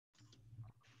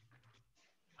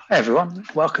Hi everyone,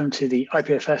 welcome to the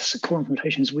IPFS Core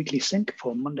Implementations Weekly Sync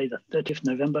for Monday the 30th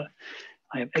November.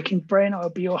 I am Aching Brain, I'll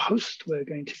be your host. We're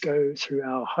going to go through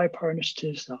our high power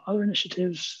initiatives, our other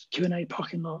initiatives, Q&A,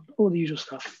 parking lot, all the usual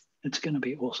stuff. It's going to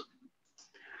be awesome.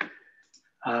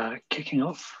 Kicking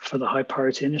off for the high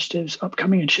priority initiatives,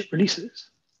 upcoming and ship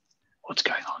releases. What's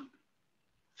going on?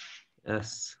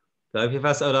 Yes, the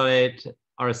IPFS 0.8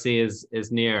 RC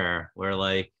is near. We're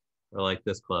like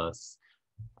this close.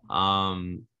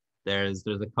 There's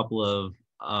a couple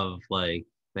of like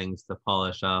things to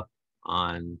polish up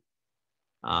on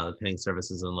the pinning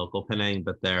services and local pinning,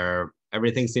 but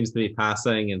everything seems to be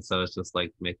passing, and so it's just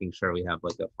like making sure we have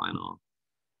like a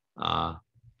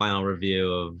final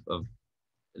review of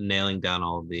nailing down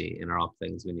all of the interop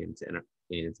things we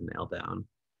needed to nail down.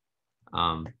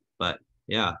 But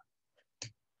yeah,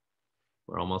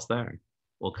 we're almost there.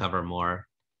 We'll cover more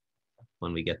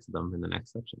when we get to them in the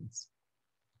next sections.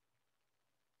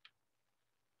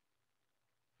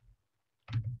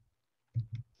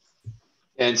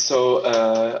 And so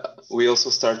we also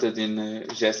started in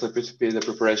JS P2P the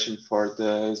preparation for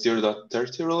the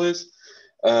 0.30 release.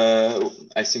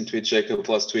 I synced with Jacob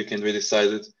last week and we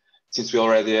decided, since we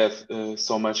already have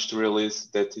so much to release,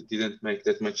 that it didn't make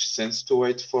that much sense to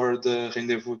wait for the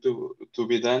rendezvous to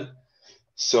be done.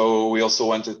 So we also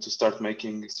wanted to start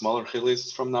making smaller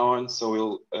releases from now on.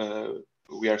 So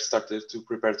we are started to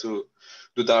prepare to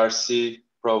do the RC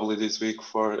probably this week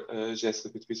for JS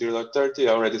P2P 0.30.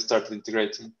 I already started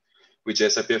integrating with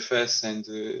JS IPFS and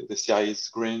the CI is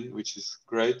green, which is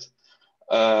great.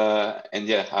 And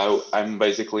yeah, I'm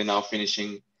basically now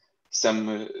finishing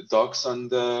some docs on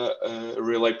the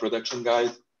relay production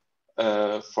guide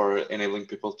for enabling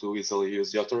people to easily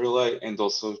use the auto relay, and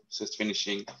also just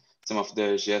finishing some of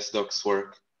the JS docs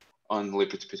work on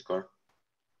P2P core.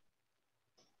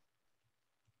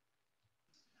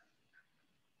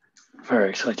 Very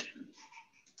exciting.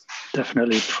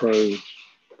 Definitely pro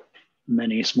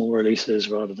many small releases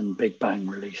rather than big bang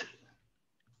releases.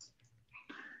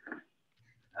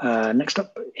 Next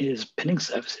up is pinning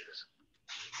services.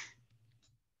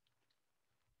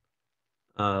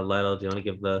 Lyle, do you want to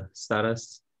give the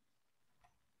status?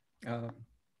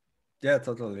 Yeah,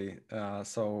 totally.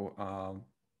 The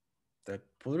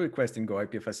pull request in Go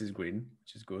IPFS is green,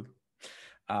 which is good.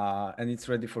 And it's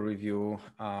ready for review.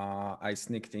 I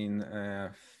sneaked in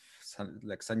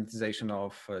sanitization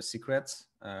of secrets.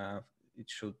 It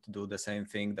should do the same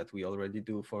thing that we already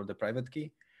do for the private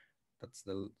key. That's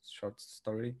the short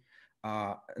story.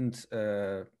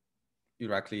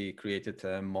 Urakli created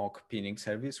a mock pinning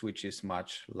service, which is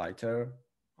much lighter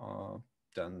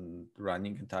than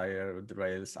running entire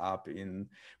Rails app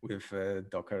with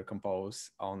Docker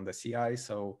Compose on the CI.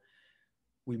 So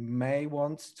we may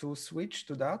want to switch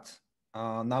to that.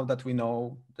 Now that we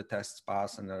know the tests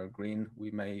pass and are green,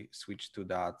 we may switch to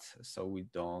that so we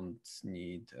don't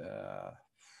need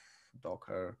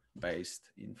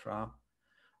Docker-based infra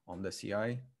on the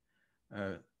CI.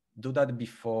 Do that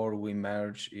before we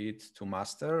merge it to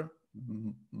master,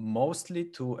 mostly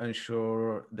to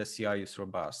ensure the CI is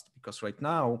robust. Because right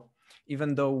now,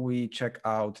 even though we check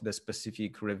out the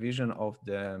specific revision of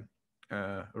the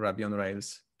Ruby on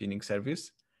Rails pinning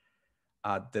service,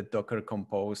 the Docker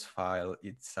Compose file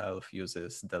itself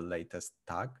uses the latest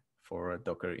tag for a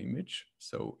Docker image.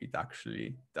 So it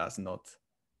actually does not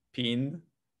pin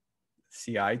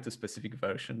CI to specific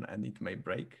version, and it may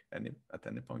break at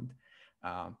any point.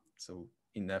 So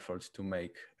in effort to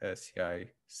make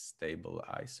CI stable,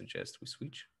 I suggest we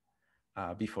switch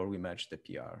before we merge the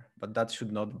PR. But that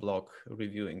should not block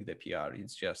reviewing the PR.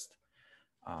 It's just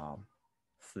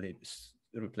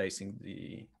replacing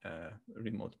the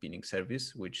remote pinning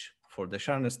service, which for the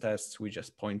sharpness tests, we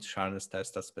just point sharpness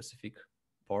test at specific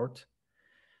port.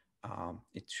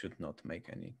 It should not make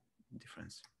any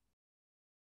difference.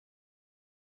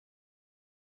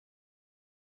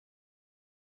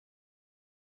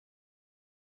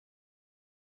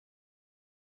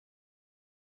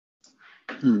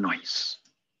 Nice.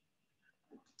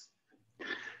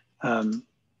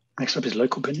 Next up is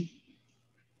local pinning.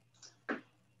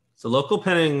 So local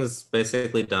pinning is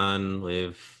basically done.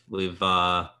 We've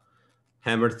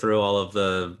hammered through all of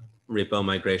the repo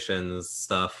migrations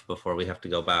stuff before we have to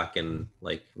go back and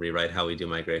like rewrite how we do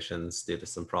migrations due to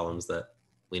some problems that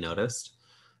we noticed.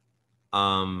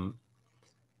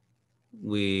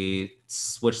 We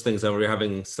switched things over. We're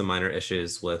having some minor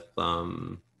issues with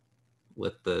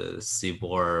the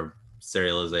CBOR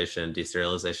serialization,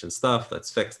 deserialization stuff.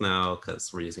 That's fixed now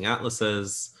because we're using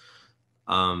atlases.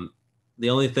 The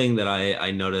only thing that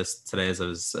I noticed today is I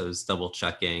was double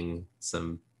checking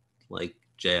some like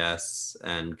JS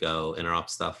and Go interop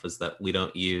stuff is that we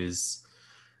use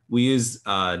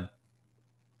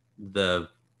the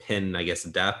pin, I guess,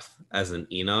 depth as an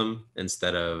enum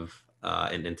instead of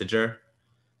an integer.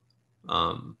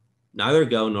 Neither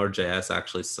Go nor JS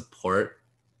actually support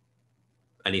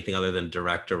anything other than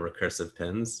direct or recursive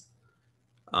pins.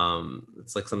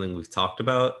 It's like something we've talked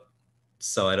about.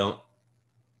 So I don't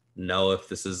know if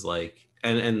this is like,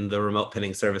 and the remote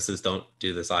pinning services don't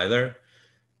do this either.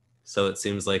 So it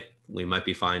seems like we might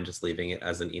be fine just leaving it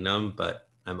as an enum, but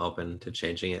I'm open to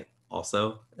changing it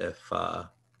also if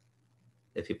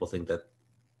people think that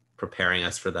preparing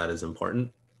us for that is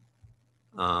important.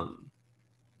 I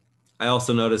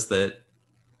also noticed that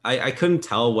I couldn't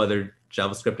tell whether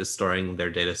JavaScript is storing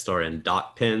their data store in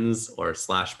dot pins or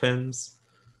slash pins.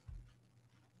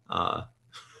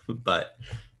 But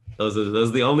those are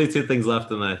the only two things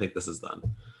left, and then I think this is done.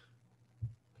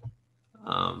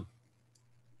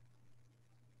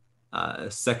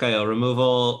 SecIO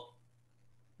removal.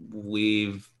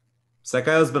 SecIO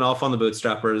has been off on the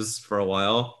bootstrappers for a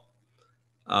while.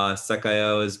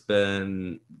 SecIO has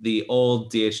been, the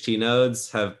old DHT nodes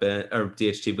have been, or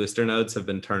DHT booster nodes have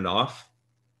been turned off,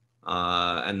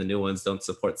 and the new ones don't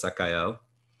support SecIO.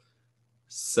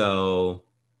 So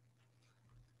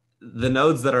the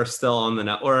nodes that are still on the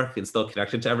network and still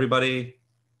connected to everybody,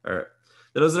 or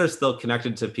the nodes that are still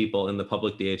connected to people in the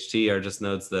public DHT, are just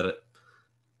nodes that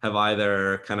have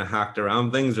either kind of hacked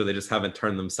around things or they just haven't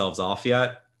turned themselves off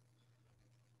yet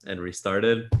and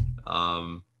restarted.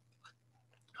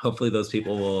 Hopefully those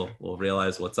people will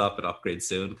realize what's up and upgrade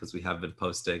soon, because we have been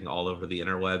posting all over the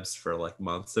interwebs for like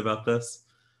months about this.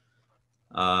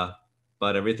 But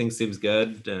everything seems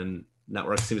good, and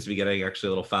network seems to be getting actually a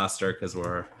little faster because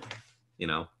we're,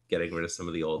 getting rid of some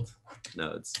of the old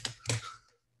nodes.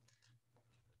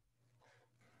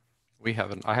 I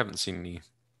haven't seen any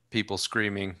people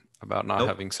screaming about not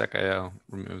having SecIO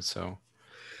removed. So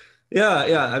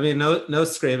yeah. I mean, no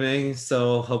screaming.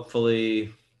 So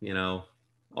hopefully,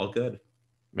 all good.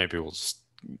 Maybe we'll just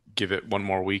give it one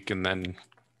more week and then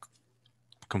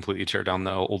completely tear down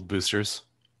the old boosters.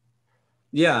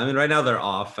 Yeah, I mean, right now they're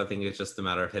off. I think it's just a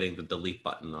matter of hitting the delete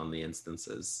button on the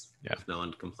instances. Yeah. If no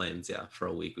one complains, for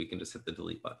a week, we can just hit the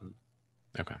delete button.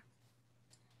 Okay.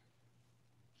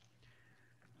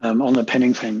 On the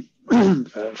pinning thing,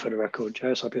 for the record,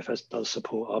 JS IPFS does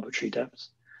support arbitrary depths.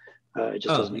 It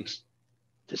just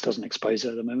doesn't expose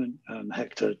it at the moment.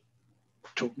 Hector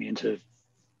talked me into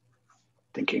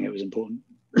thinking it was important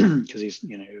because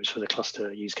it was for the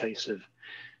cluster use case of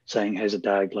saying, here's a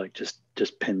DAG, like just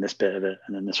pin this bit of it,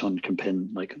 and then this one can pin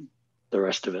like the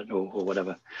rest of it or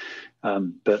whatever.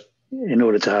 But in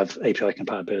order to have API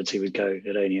compatibility with Go,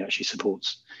 it only actually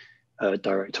supports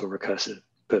direct or recursive.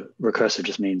 But recursive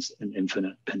just means an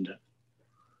infinite pin depth.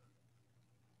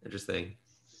 Interesting.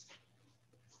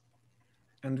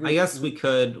 And I guess we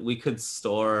could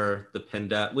store the pin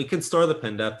depth. We could store the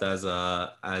pin depth as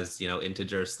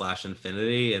integer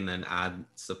 /infinity, and then add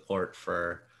support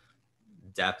for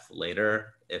depth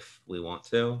later if we want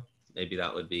to. Maybe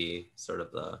that would be sort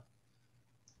of the,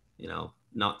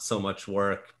 not so much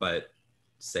work, but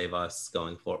save us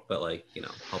going forward, but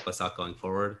help us out going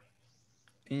forward.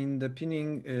 In the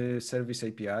pinning service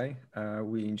API,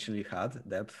 we initially had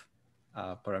depth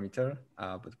parameter,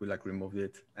 but we removed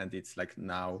it, and it's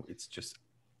now it's just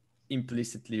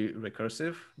implicitly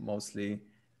recursive, mostly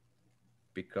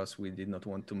because we did not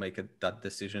want to make that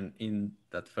decision in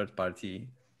that third-party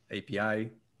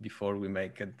API before we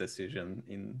make a decision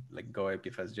in Go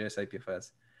IPFS, JS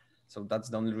IPFS. So that's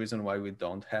the only reason why we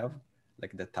don't have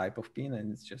the type of pin,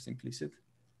 and it's just implicit.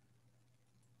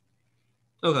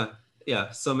 Okay.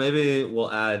 Yeah. So maybe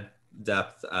we'll add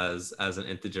depth as an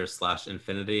integer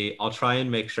 /infinity. I'll try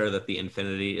and make sure that the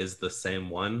infinity is the same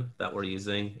one that we're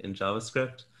using in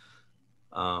JavaScript.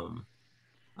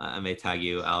 I may tag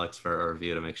you, Alex, for a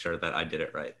review to make sure that I did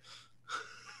it right.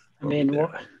 I mean,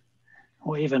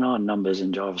 what even are numbers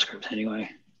in JavaScript anyway?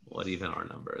 What even are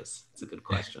numbers? It's a good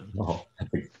question. Well, I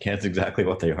think that's exactly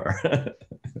what they are.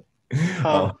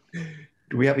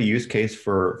 Do we have a use case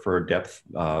for depth,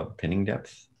 pinning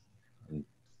depth?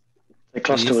 The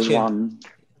cluster was one.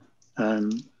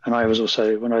 And I was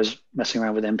also, when I was messing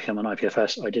around with NPM and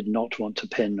IPFS, I did not want to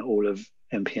pin all of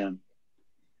NPM.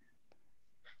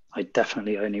 I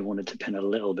definitely only wanted to pin a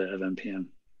little bit of NPM.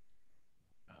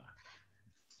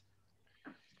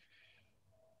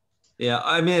 Yeah,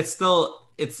 I mean,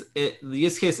 the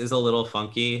use case is a little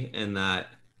funky in that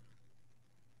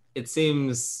it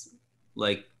seems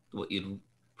like what you'd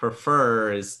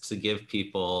prefer is to give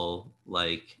people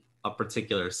a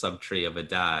particular subtree of a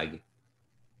DAG,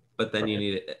 but then you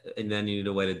need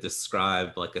a way to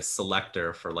describe like a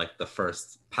selector for like the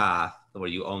first path where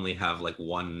you only have like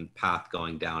one path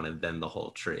going down and then the whole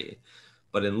tree.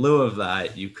 But in lieu of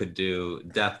that, you could do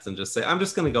depth and just say, I'm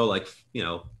just going to go like,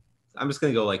 I'm just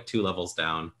going to go like 2 levels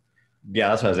down. Yeah,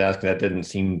 that's what I was asking. That didn't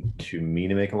seem to me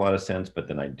to make a lot of sense, but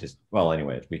then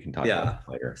anyway, we can talk about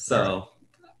it later. So,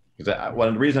 because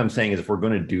the reason I'm saying is if we're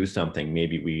going to do something,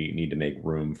 maybe we need to make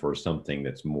room for something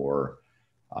that's more,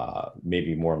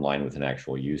 maybe more in line with an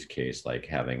actual use case, like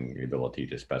having the ability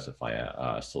to specify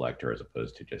a selector as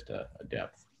opposed to just a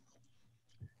depth.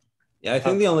 Yeah, I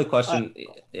think the only question,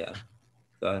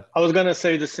 go ahead. I was gonna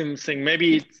say the same thing.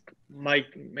 Maybe it might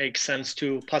make sense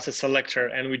to pass a selector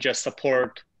and we just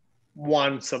support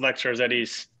one selector that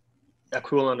is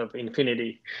equivalent of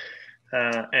infinity.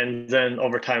 And then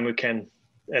over time we can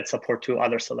add support to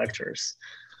other selectors.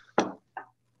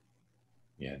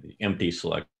 Yeah, the empty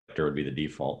selector would be the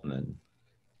default, and then,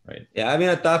 right? Yeah, I mean,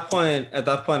 at that point,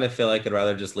 I feel like I'd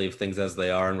rather just leave things as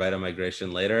they are and write a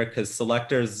migration later, because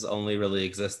selectors only really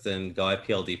exist in Go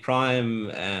IPLD prime,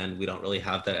 and we don't really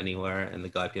have that anywhere in the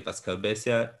Go IPFS code base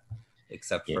yet,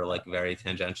 except for like very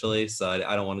tangentially. So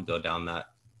I don't want to go down that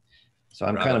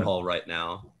rabbit hole right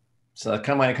now. So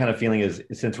my kind of feeling is,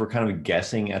 since we're kind of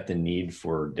guessing at the need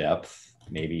for depth,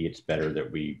 maybe it's better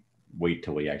that we wait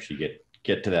till we actually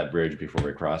get to that bridge before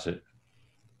we cross it.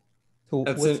 So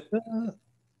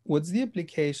what's the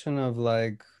application of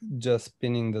like just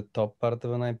spinning the top part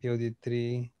of an IPOD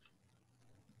tree?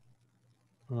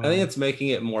 I think it's making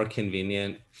it more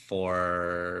convenient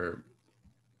for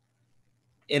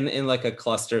in like a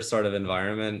cluster sort of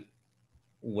environment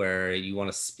where you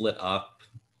want to split up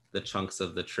the chunks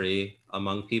of the tree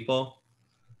among people.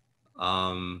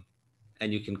 And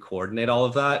you can coordinate all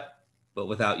of that, but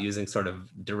without using sort of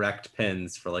direct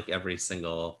pins for like every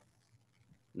single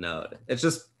node. It's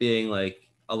just being like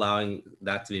allowing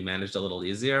that to be managed a little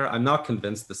easier. I'm not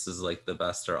convinced this is like the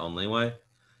best or only way.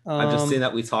 I've just seen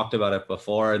that we talked about it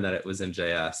before and that it was in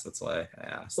JS. That's why I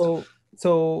asked.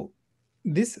 So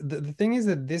the thing is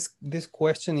that this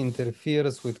question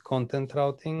interferes with content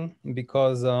routing,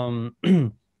 because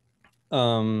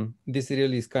this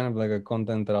really is kind of like a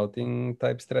content routing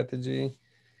type strategy.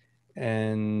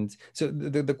 And so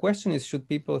the question is, should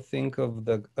people think of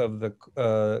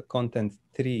the content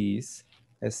trees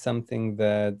as something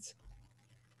that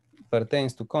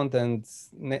pertains to content,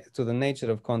 to the nature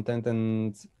of content,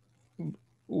 and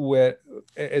where,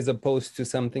 as opposed to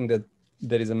something that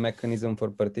there is a mechanism for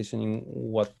partitioning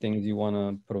what things you want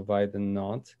to provide and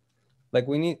not? Like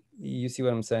you see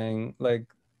what I'm saying? Like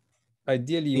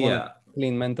ideally you want a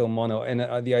clean mental model, and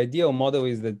the ideal model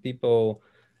is that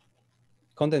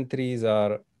content trees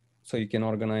are so you can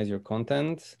organize your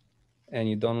content, and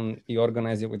you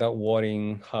organize it without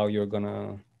worrying how you're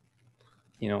gonna,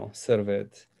 serve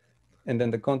it. And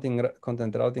then the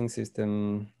content routing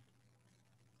system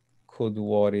could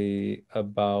worry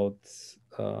about,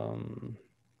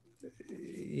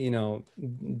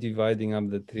 dividing up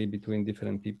the tree between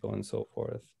different people and so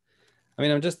forth. I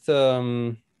mean, I'm just,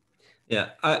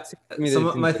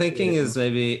 my thinking is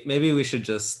maybe we should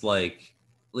just like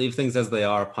leave things as they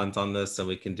are, punt on this, so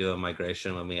we can do a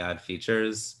migration when we add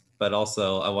features. But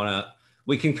also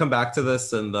we can come back to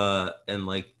this and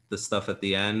like the stuff at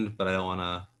the end, but I don't want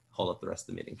to hold up the rest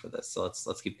of the meeting for this. So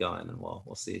let's keep going, and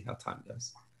we'll see how time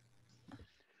goes.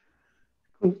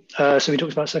 Cool. So we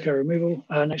talked about secondary removal.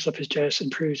 Next up is JS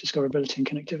improves discoverability and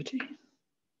connectivity.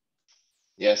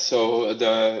 Yeah, so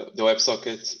the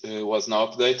WebSocket was now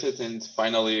updated, and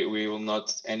finally we will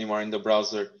not anymore in the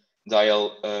browser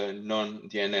dial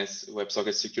non-DNS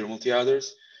WebSocket secure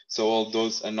multi-adders. So all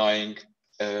those annoying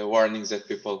warnings that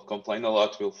people complain a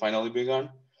lot will finally be gone.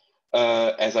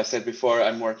 As I said before,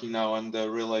 I'm working now on the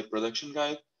Relay production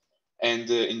guide, and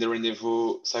in the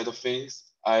rendezvous side of things,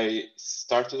 I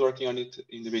started working on it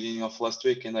in the beginning of last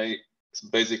week, and I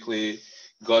basically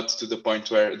got to the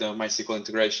point where the MySQL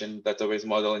integration database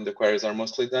model and the queries are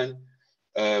mostly done.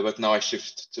 But now I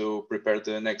shift to prepare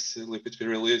the next LibPTP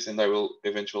release, and I will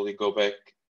eventually go back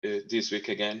this week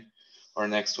again or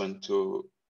next one to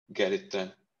get it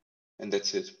done. And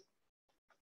that's it.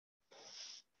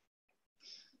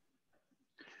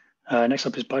 Next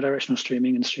up is bidirectional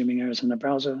streaming and streaming errors in the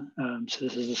browser. So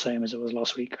this is the same as it was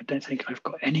last week. I don't think I've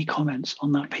got any comments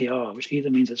on that PR, which either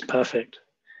means it's perfect,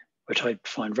 which I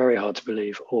find very hard to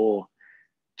believe, or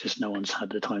just no one's had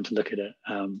the time to look at it.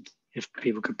 If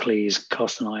people could please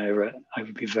cast an eye over it, I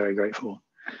would be very grateful.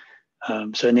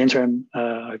 So in the interim,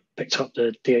 I picked up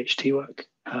the DHT work.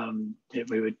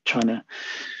 We were trying to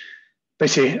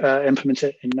basically implement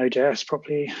it in Node.js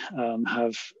properly,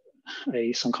 have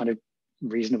some kind of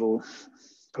reasonable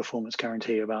performance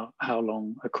guarantee about how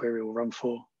long a query will run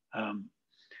for.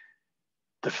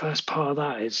 The first part of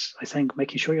that is, I think,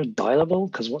 making sure you're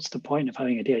dialable, because what's the point of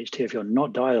having a DHT if you're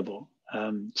not dialable?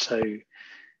 So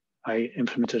I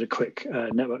implemented a quick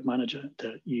network manager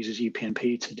that uses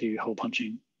UPnP to do hole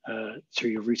punching through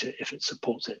your router if it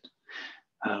supports it.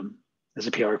 There's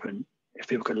a PR open. If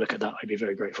people could look at that, I'd be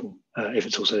very grateful, if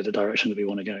it's also the direction that we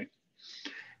want to go.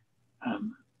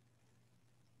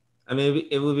 I mean,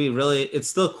 it would be really, it's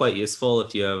still quite useful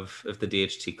if the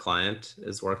DHT client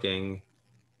is working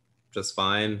just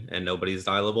fine and nobody's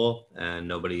dialable and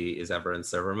nobody is ever in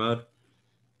server mode.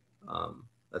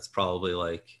 That's probably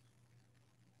like,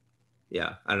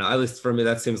 yeah, I don't know, at least for me,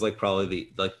 that seems like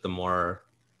probably the more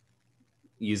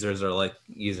users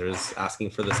asking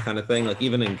for this kind of thing. Like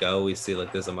even in Go, we see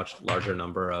like there's a much larger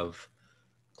number of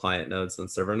client nodes than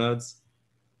server nodes.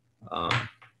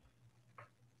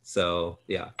 So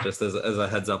yeah, just as a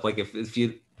heads up, like if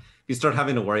you start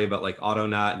having to worry about like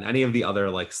AutoNAT and any of the other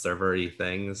like server-y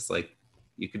things, like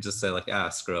you could just say like,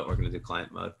 screw it, we're gonna do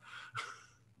client mode.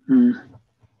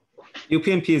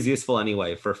 UPnP is useful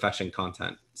anyway for fetching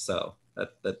content, so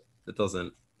that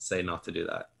doesn't say not to do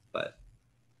that. But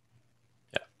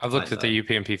yeah, I've looked at the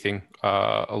UPnP thing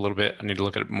a little bit. I need to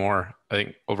look at it more. I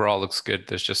think overall it looks good.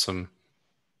 There's just some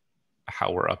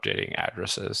how we're updating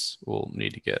addresses will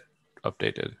need to get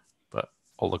updated, but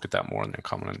I'll look at that more and then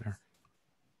comment in there.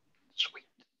 Sweet.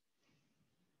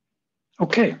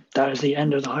 Okay, that is the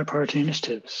end of the high priority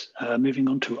initiatives. Moving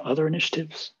on to other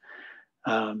initiatives.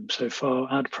 So far,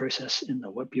 add process in the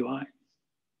web UI.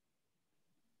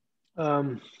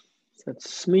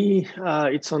 That's me.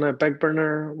 It's on a back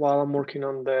burner while I'm working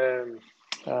on the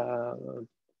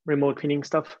remote pinning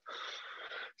stuff.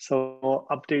 So I'll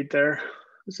update there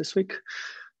this week.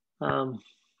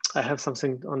 I have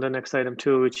something on the next item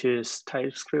too, which is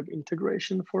TypeScript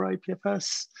integration for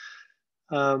IPFS.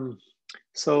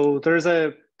 So there's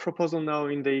a proposal now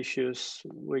in the issues,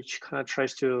 which kind of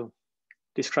tries to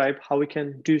describe how we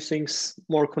can do things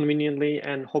more conveniently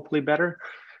and hopefully better.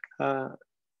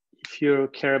 If you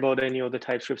care about any of the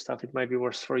TypeScript stuff, it might be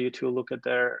worth for you to look at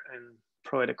there and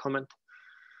provide a comment.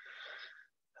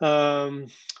 I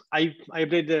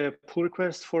updated the pull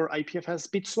request for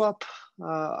IPFS bit swap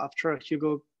after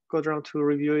Hugo got around to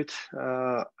review it.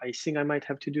 I think I might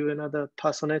have to do another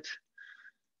pass on it.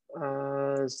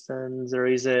 Then there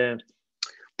is a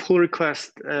pull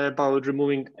request about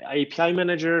removing API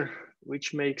manager,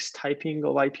 which makes typing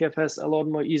of IPFS a lot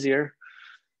more easier.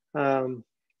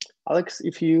 Alex,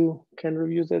 if you can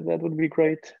review that, that would be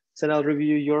great. Then I'll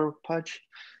review your patch.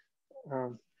 I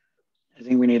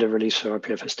think we need a release for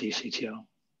IPFS DCTL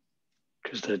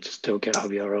because there's still GitHub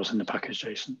URLs in the package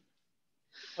JSON.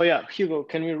 Oh yeah, Hugo,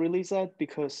 can we release that?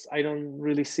 Because I don't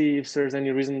really see if there's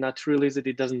any reason not to release it.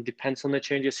 It doesn't depend on the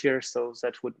changes here, so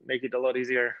that would make it a lot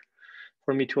easier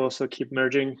for me to also keep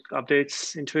merging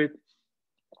updates into it.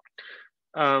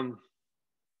 And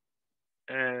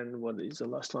what is the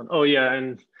last one? Oh yeah,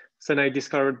 and then I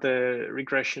discovered the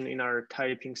regression in our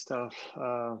typing stuff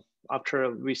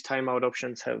after which timeout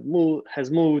options has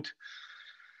moved.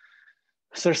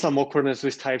 So there's some awkwardness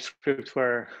with TypeScript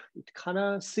where it kind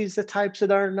of sees the types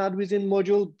that are not within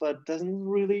module, but doesn't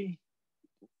really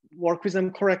work with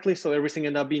them correctly. So everything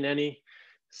ended up being any.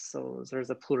 So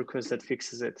there's a pull request that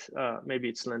fixes it. Maybe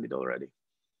it's landed already.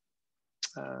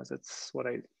 That's what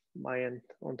my end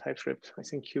on TypeScript. I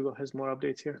think Hugo has more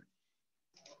updates here.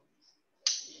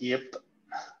 Yep.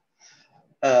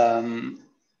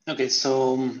 Okay,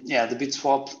 so yeah, the bit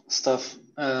swap stuff,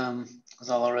 as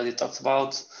I already talked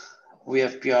about. We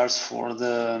have PRs for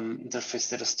the interface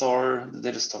data store, the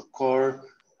data store core,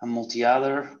 and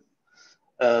multi-other.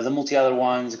 The multi-other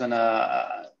one is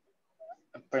gonna,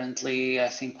 apparently, I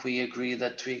think we agree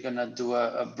that we're gonna do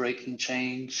a breaking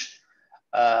change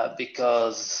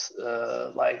because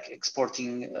like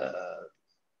exporting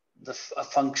a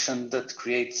function that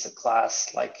creates a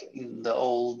class like in the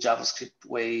old JavaScript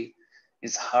way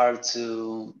is hard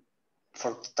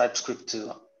for TypeScript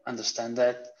to understand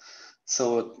that.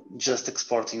 So just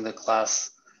exporting the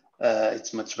class,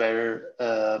 it's much better,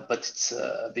 but it's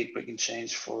a big breaking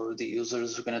change for the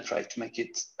users. We're gonna try to make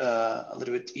it a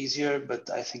little bit easier, but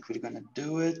I think we're gonna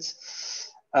do it.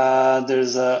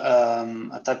 There's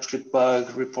a TypeScript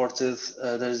bug reported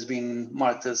that has been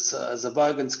marked as a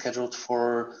bug and scheduled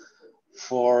for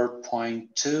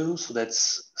 4.2, so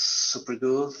that's super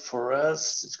good for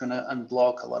us. It's gonna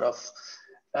unblock a lot of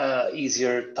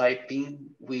easier typing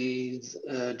with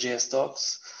JS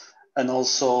docs, and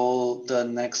also the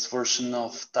next version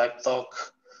of TypeDoc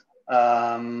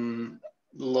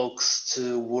looks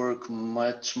to work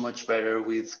much better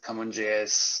with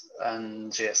CommonJS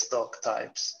and JSDoc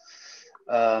types,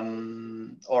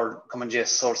 or CommonJS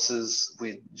sources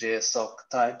with JSDoc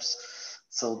types.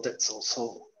 So that's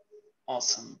also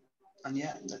awesome. And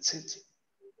yeah, that's it.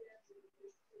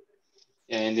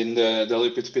 And in the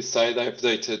LibP2P side, I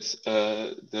updated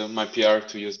my PR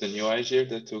to use the new IGR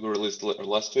that we released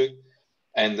last week.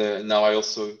 And now I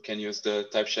also can use the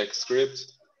type-check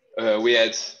script. We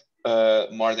had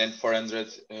more than 400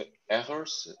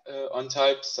 errors on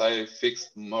types. I fixed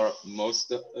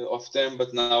most of them,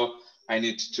 but now I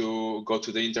need to go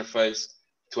to the interface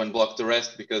to unblock the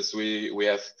rest, because we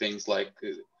have things like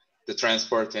the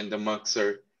transport and the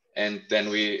muxer, and then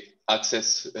we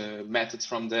access methods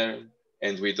from there,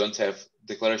 and we don't have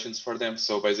declarations for them.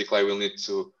 So basically I will need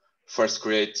to first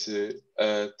create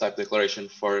a type declaration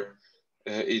for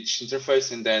each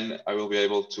interface, and then I will be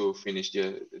able to finish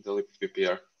the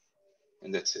libppr,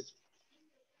 and that's it.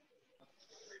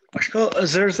 Well,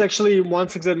 there's actually one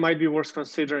thing that might be worth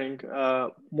considering.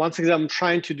 One thing that I'm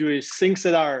trying to do is things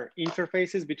that are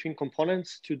interfaces between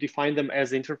components, to define them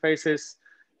as interfaces,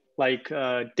 like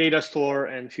data store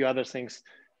and a few other things.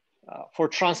 For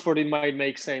transport, it might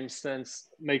make sense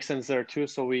there too.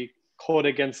 So we code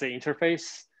against the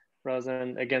interface rather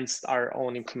than against our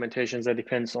own implementations that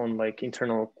depends on like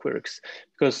internal quirks.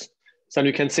 Because then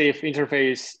we can say if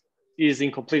interface is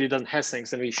incomplete, it doesn't have things,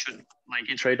 then we should like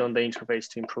iterate on the interface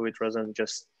to improve it rather than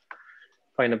just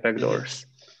find the backdoors.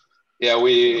 Yeah,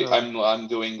 I'm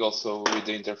doing also with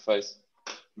the interface,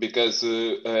 because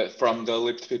from the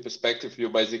libp perspective, you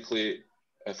basically,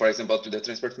 for example, to the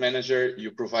transport manager,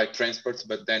 you provide transports,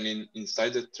 but then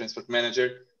inside the transport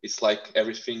manager, it's like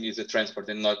everything is a transport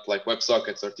and not like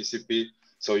WebSockets or TCP.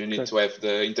 So you need to have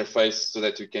the interface so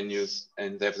that you can use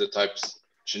and have the types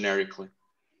generically.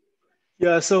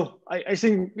 Yeah, so I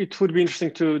think it would be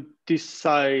interesting to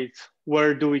decide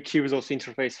where do we keep those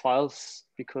interface files,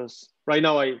 because right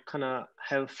now I kind of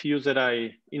have few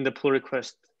that in the pull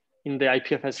request in the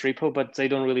IPFS repo, but they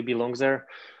don't really belong there.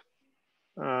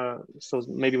 So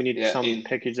maybe we need some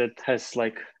package that has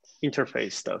like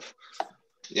interface stuff.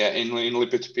 Yeah, in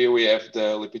libp2p, we have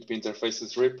the libp2p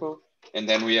interfaces repo, and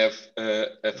then we have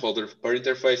a folder per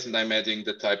interface, and I'm adding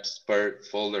the types per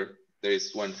folder. There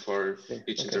is one for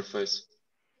each interface.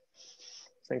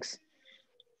 Thanks.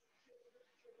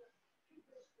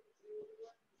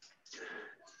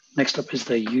 Next up is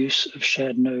the use of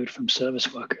shared node from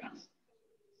service worker.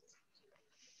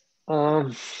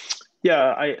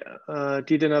 Yeah, I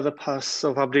did another pass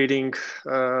of updating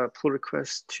pull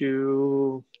request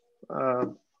to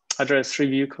address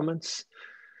review comments.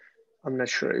 I'm not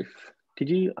sure if, did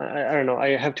you, I don't know,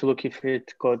 I have to look if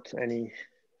it got any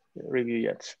review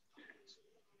yet.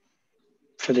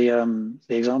 For the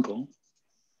example?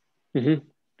 Mm-hmm.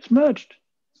 It's merged.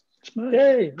 It's merged.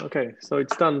 Yay, okay, so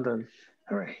it's done then.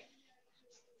 Hooray.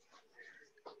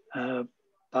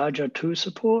 Badger 2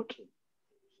 support.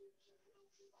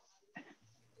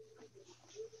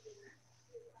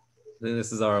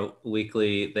 This is our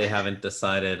weekly, they haven't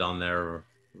decided on their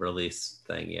release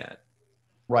thing yet.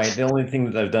 Right. The only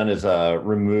thing that I've done is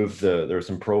remove there's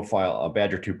some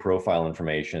Badger 2 profile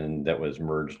information that was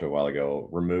merged a while ago.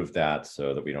 Remove that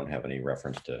so that we don't have any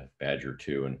reference to Badger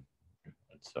 2. And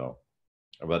so,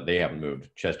 but they haven't moved.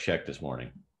 Just checked this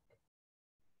morning.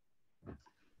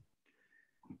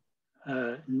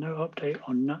 No update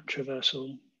on NAT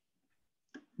traversal.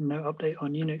 No update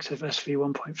on Unix FSV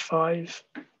 1.5.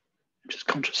 I'm just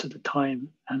conscious of the time,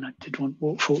 and I did want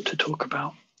Walkthought to talk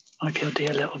about IPLD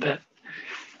a little bit.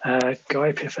 Go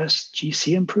IPFS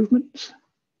GC improvements?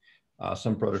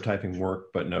 Some prototyping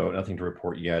work, but nothing to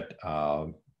report yet.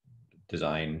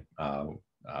 Design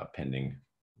pending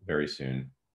very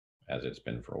soon, as it's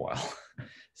been for a while.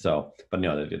 So, but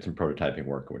no, they did some prototyping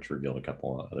work, which revealed a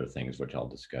couple of other things, which I'll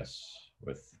discuss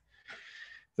with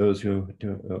those who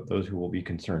will be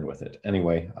concerned with it.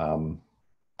 Anyway,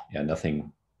 yeah,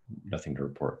 nothing to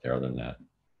report there other than that.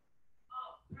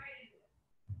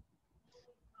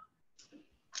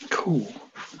 Cool.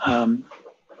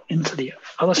 Into the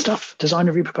other stuff, design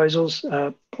review proposals.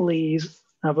 Please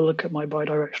have a look at my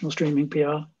bidirectional streaming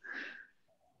PR.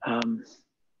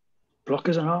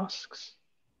 Blockers and asks.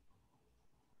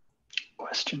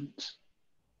 Questions.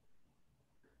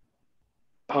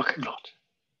 Parking lot.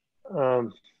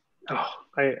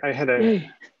 I had a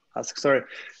ask, sorry.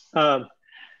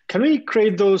 Can we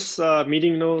create those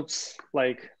meeting notes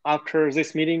like after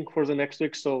this meeting for the next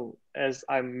week? So as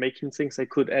I'm making things, I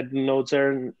could add notes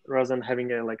there rather than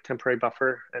having a like temporary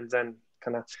buffer and then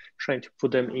kind of trying to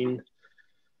put them in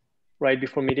right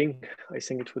before meeting. I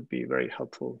think it would be very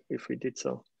helpful if we did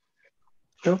so.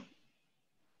 No.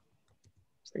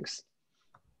 Thanks.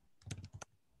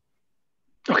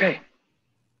 Okay.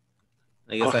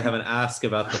 I guess I have an ask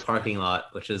about the parking lot,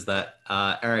 which is that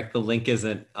Eric, the link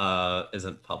isn't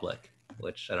public,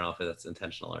 which I don't know if that's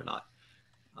intentional or not.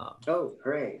 Oh,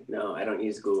 hooray. No, I don't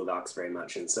use Google Docs very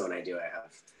much. And so when I do, I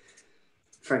have,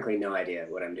 frankly, no idea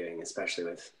what I'm doing, especially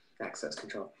with access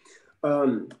control.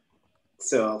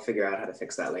 So I'll figure out how to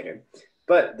fix that later.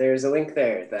 But there's a link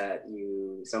there that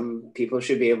some people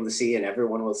should be able to see, and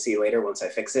everyone will see later once I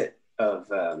fix it, of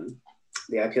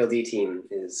the IPLD team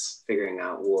is figuring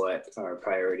out what our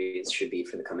priorities should be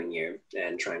for the coming year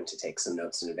and trying to take some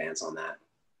notes in advance on that.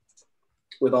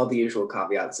 With all the usual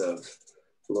caveats of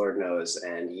Lord knows,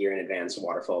 and year in advance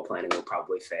waterfall planning will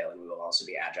probably fail, and we will also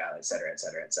be agile, et cetera, et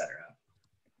cetera, et cetera.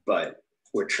 But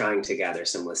we're trying to gather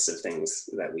some lists of things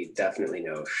that we definitely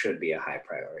know should be a high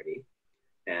priority.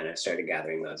 And I've started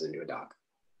gathering those into a doc.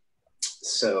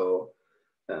 So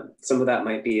some of that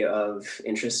might be of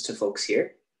interest to folks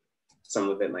here. Some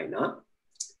of it might not.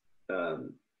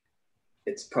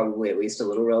 It's probably at least a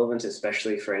little relevant,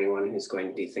 especially for anyone who's going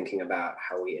to be thinking about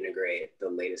how we integrate the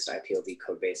latest IPLD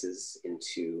code bases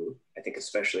into, I think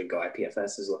especially Go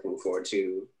IPFS is looking forward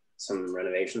to some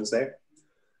renovations there.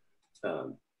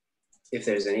 If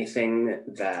there's anything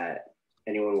that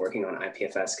anyone working on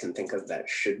IPFS can think of that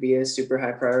should be a super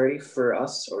high priority for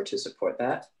us or to support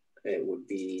that, it would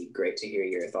be great to hear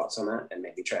your thoughts on that and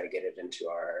maybe try to get it into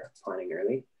our planning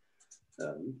early.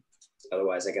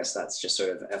 Otherwise, I guess that's just sort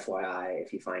of FYI.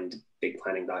 If you find big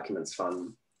planning documents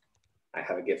fun, I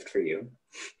have a gift for you.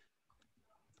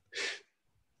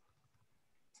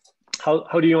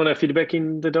 How do you want to feedback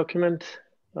in the document?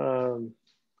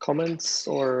 Comments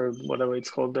or whatever it's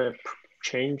called, the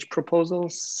change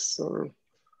proposals or?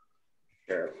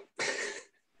 Sure.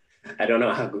 I don't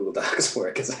know how Google Docs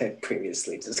work, as I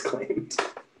previously disclaimed.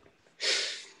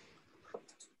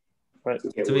 Right.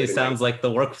 To me, it sounds like the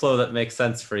workflow that makes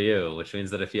sense for you, which means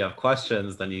that if you have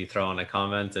questions, then you throw in a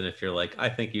comment. And if you're like, I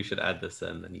think you should add this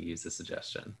in, then you use the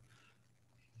suggestion.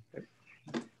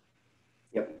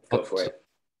 Yep, go for it.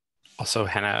 Also,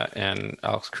 Hannah and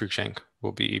Alex Cruikshank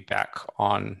will be back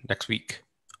on next week.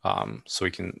 So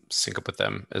we can sync up with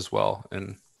them as well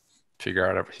and figure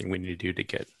out everything we need to do to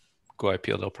get Go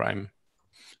IPLD Prime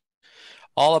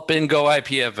all up in Go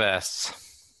IPFS.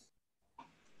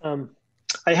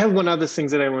 I have one other thing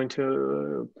that I want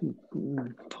to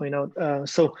point out.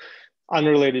 So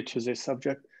unrelated to this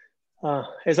subject,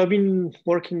 as I've been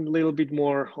working a little bit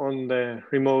more on the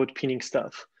remote pinning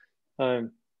stuff,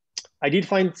 I did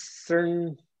find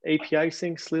certain API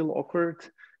things a little awkward.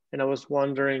 And I was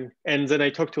wondering, and then I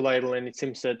talked to Lydell, and it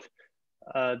seems that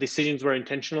decisions were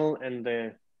intentional and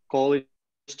the goal is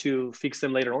to fix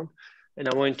them later on. And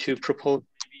I want to propose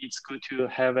maybe it's good to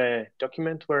have a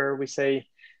document where we say,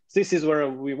 this is where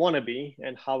we want to be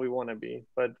and how we want to be,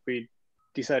 but we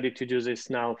decided to do this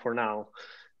now for now.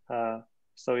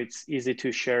 So it's easy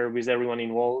to share with everyone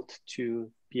involved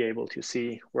to be able to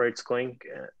see where it's going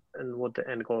and what the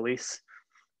end goal is.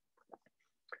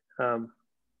 I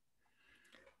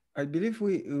believe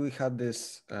we had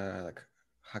this like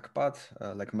hackpad,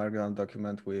 like Markdown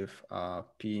document with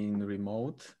pin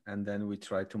remote, and then we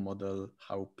tried to model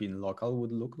how pin local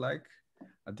would look like.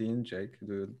 At the end, Jake,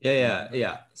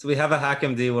 Yeah. So we have a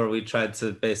HackMD where we tried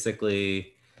to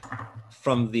basically,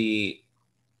 from the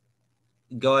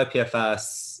Go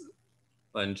IPFS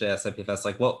and JS IPFS,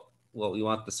 like what we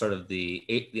want the sort of the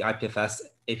IPFS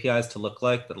APIs to look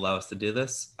like that allow us to do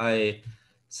this. I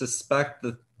suspect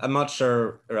that I'm not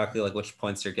sure exactly like which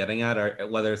points you're getting at, or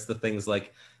whether it's the things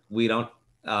like we don't,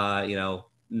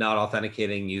 not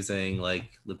authenticating using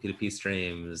like P2P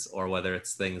streams, or whether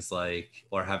it's things like,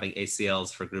 or having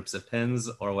ACLs for groups of pins,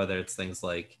 or whether it's things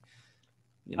like,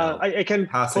 I can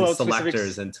passing call out selectors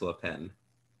specifics. into a pin.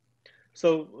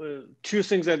 So two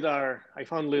things that I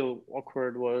found a little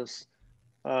awkward was,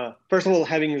 first of all,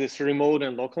 having this remote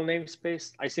and local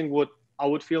namespace. I think what I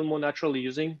would feel more naturally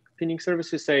using pinning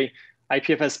services, say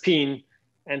IPFS pin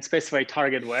and specify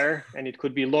target where, and it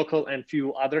could be local and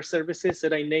few other services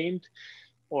that I named,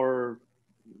 or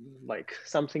like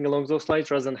something along those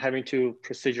lines, rather than having to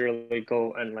procedurally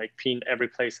go and like pin every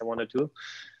place I want to do.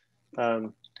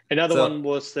 Another one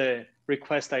was the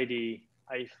request ID.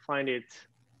 I find it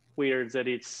weird that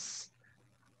it's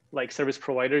like service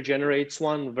provider generates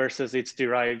one versus it's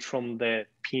derived from the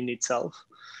pin itself.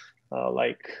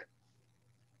 Like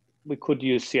we could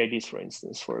use CIDs, for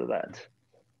instance, for that.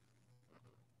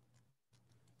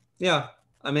 Yeah,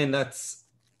 I mean,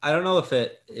 I don't know if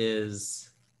it is.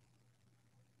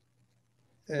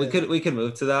 We could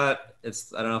move to that. I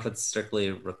don't know if it's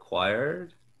strictly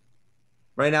required.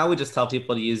 right now we just tell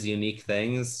people to use unique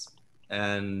things,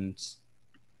 and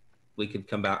we could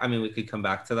come back. I mean, we could come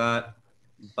back to that.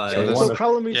 But so the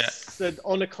problem is yeah. that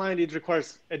on the client, it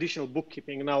requires additional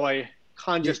bookkeeping. Now I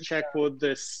can't just check what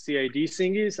the CID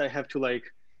thing is. I have to like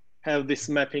have this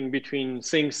mapping between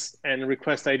things and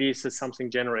request IDs as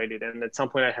something generated. And at some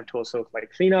point I have to also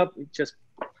like clean up. It just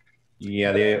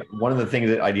Yeah, one of the things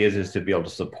that ideas is to be able to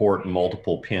support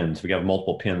multiple pins. We have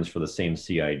multiple pins for the same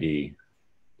CID.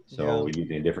 So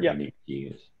using different unique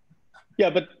keys. Yeah,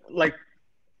 but like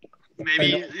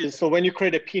maybe, so when you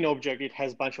create a pin object, it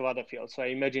has a bunch of other fields. So I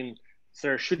imagine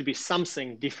there should be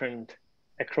something different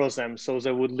across them. So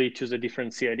that would lead to the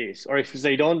different CIDs. Or if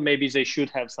they don't, maybe they should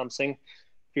have something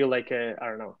feel like a, I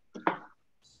don't know.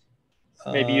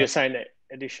 Maybe you assign an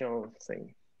additional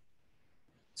thing.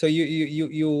 So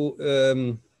here's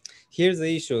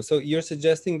the issue. So you're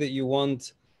suggesting that you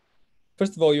want,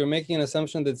 first of all, you're making an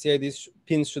assumption that CID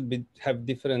pins should have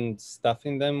different stuff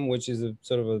in them, which is a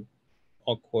sort of a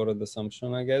awkward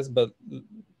assumption, I guess. But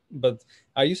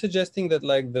are you suggesting that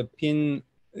like the pin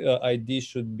ID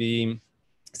should be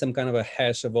some kind of a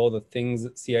hash of all the things,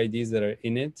 CIDs that are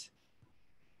in it?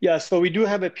 Yeah, so we do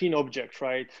have a pin object,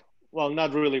 right? Well,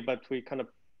 not really, but we kind of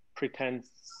pretend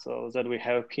so that we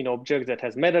have a pin object that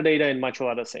has metadata and much of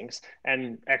other things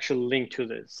and actually link to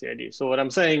the CID. So what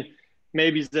I'm saying,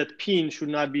 maybe that pin should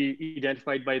not be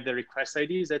identified by the request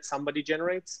IDs that somebody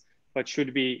generates, but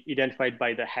should be identified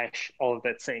by the hash of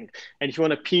that thing. And if you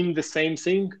want to pin the same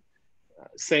thing,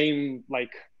 same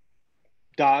like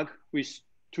dog with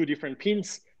two different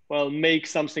pins, well, make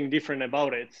something different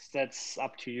about it. That's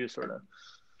up to you, sort of.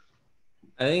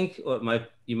 I think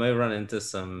you might run into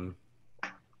some,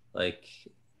 like,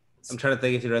 I'm trying to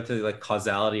think if you run into like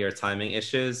causality or timing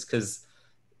issues, because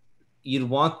you'd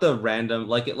want the random,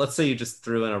 like, let's say you just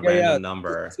threw in a random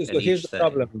number. So here's the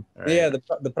problem. Right? Yeah,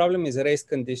 the problem is race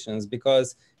conditions,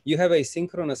 because you have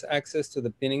asynchronous access to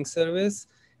the pinning service.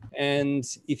 And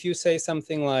if you say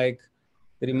something like,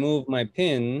 remove my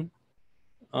pin,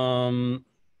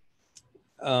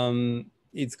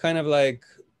 it's kind of like,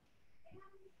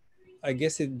 I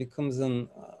guess it becomes an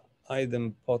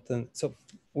idempotent. So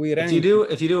we ran.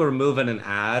 If you do remove and an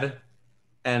add,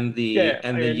 and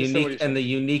the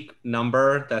unique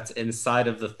number that's inside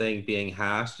of the thing being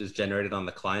hashed is generated on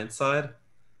the client side,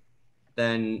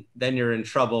 then you're in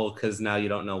trouble, because now you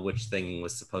don't know which thing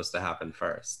was supposed to happen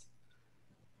first.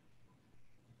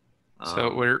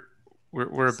 So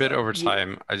we're a bit over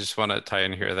time. I just want to tie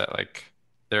in here that like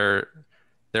there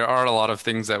are a lot of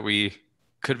things that we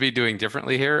could be doing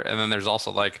differently here, and then there's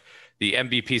also like the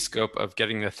MVP scope of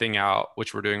getting the thing out,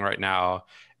 which we're doing right now,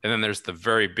 and then there's the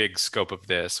very big scope of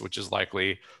this, which is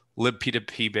likely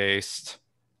libp2p based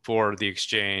for the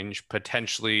exchange,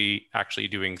 potentially actually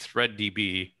doing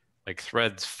thread-DB, like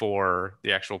threads for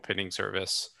the actual pinning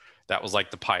service. That was like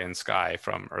the pie in sky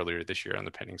from earlier this year on the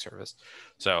pinning service.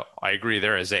 So I agree,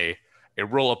 there is a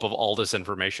roll-up of all this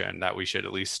information that we should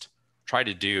at least try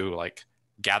to do, like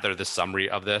gather the summary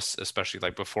of this, especially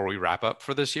like before we wrap up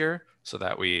for this year, so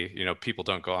that we, people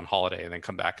don't go on holiday and then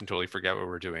come back and totally forget what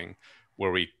we're doing,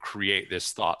 where we create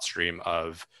this thought stream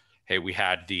of, hey, we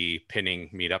had the pinning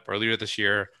meetup earlier this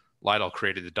year. Lidl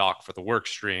created the doc for the work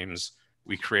streams.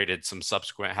 We created some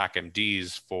subsequent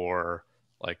HackMDs for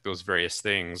like those various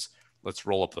things. Let's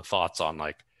roll up the thoughts on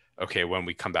like, okay, when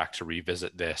we come back to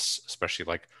revisit this, especially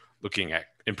like looking at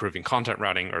improving content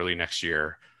routing early next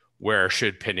year, where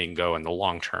should pinning go in the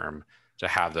long term, to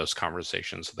have those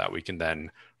conversations so that we can then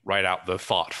write out the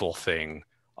thoughtful thing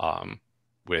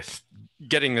with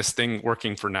getting this thing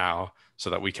working for now, so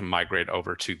that we can migrate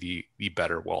over to the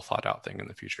better, well thought out thing in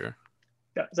the future.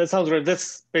 Yeah, that sounds right.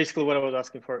 That's basically what I was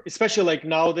asking for, especially like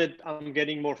now that I'm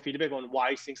getting more feedback on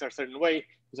why things are a certain way.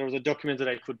 If there was a document that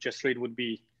I could just read, would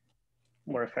be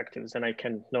more effective, then I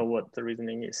can know what the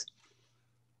reasoning is.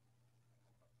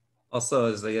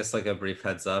 Also, as I guess like a brief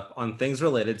heads up on things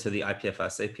related to the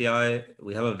IPFS API,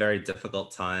 we have a very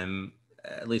difficult time,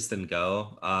 at least in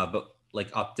Go, but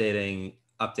like updating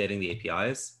the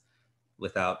APIs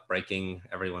without breaking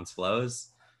everyone's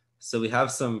flows. So we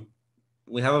have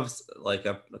like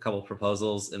a couple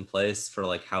proposals in place for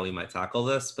like how we might tackle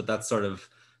this, but that's sort of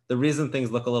the reason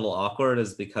things look a little awkward,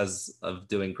 is because of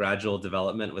doing gradual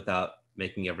development without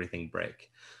making everything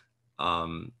break.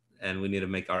 And we need to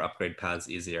make our upgrade paths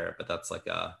easier, but that's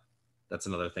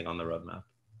another thing on the roadmap.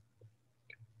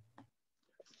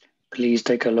 Please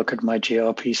take a look at my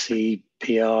gRPC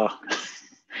PR.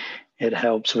 It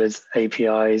helps with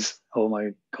APIs. Oh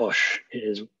my gosh, it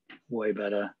is way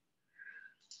better.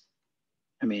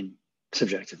 I mean,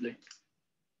 subjectively.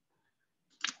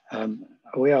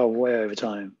 We are way over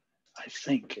time, I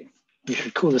think. we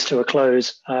should call this to a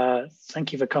close.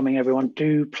 Thank you for coming, everyone.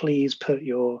 Do please put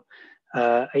your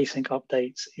async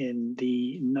updates in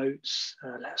the notes.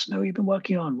 Let us know what you've been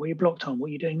working on, what you blocked on,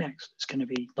 what you're doing next. It's going to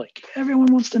be like,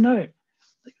 everyone wants to know.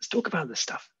 Let's talk about this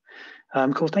stuff.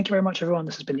 Cool. Thank you very much, everyone.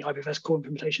 This has been the IPFS Core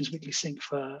Implementations Weekly Sync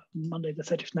for Monday, the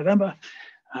 30th of November.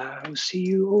 We'll see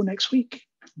you all next week.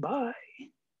 Bye.